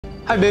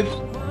Hi, babe.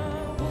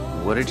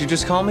 What did you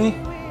just call me?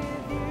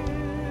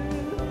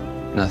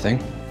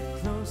 Nothing.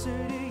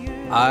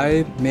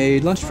 I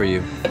made lunch for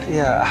you.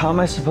 Yeah, how am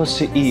I supposed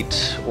to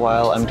eat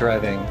while I'm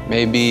driving?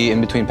 Maybe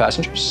in between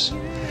passengers?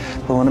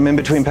 Well, when I'm in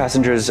between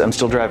passengers, I'm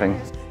still driving.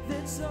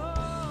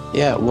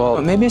 Yeah, well,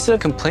 maybe instead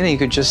of complaining, you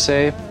could just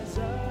say,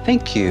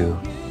 thank you.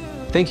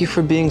 Thank you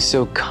for being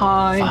so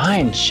kind,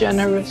 Fine.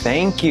 generous.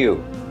 Thank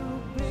you.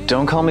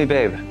 Don't call me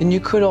babe. And you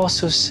could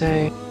also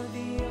say,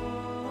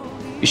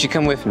 you should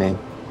come with me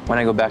when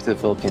I go back to the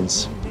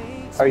Philippines.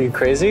 Are you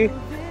crazy?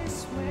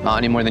 Not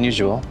any more than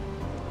usual.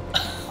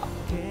 I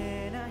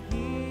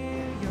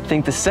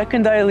think the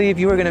second I leave,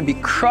 you are gonna be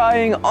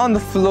crying on the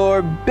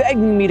floor,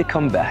 begging me to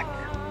come back.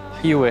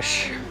 You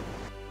wish.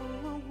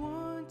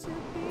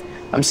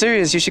 I'm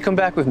serious, you should come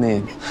back with me.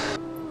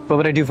 What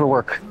would I do for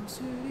work?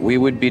 We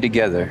would be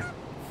together,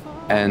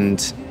 and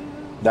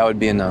that would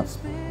be enough.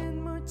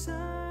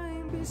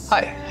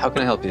 Hi, how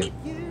can I help you?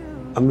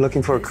 I'm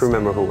looking for a crew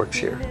member who works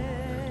here.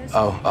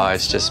 Oh,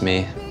 it's just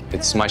me.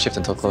 It's my shift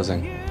until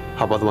closing.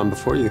 How about the one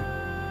before you?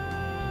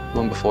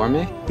 One before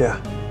me? Yeah.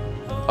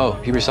 Oh,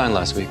 he resigned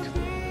last week.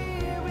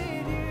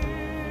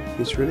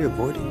 He's really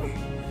avoiding me.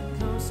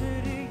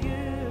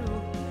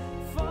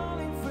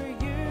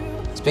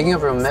 Speaking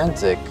of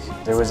romantic,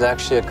 there was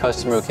actually a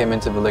customer who came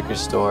into the liquor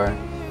store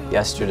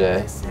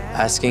yesterday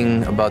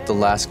asking about the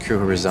last crew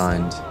who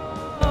resigned.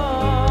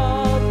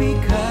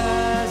 Because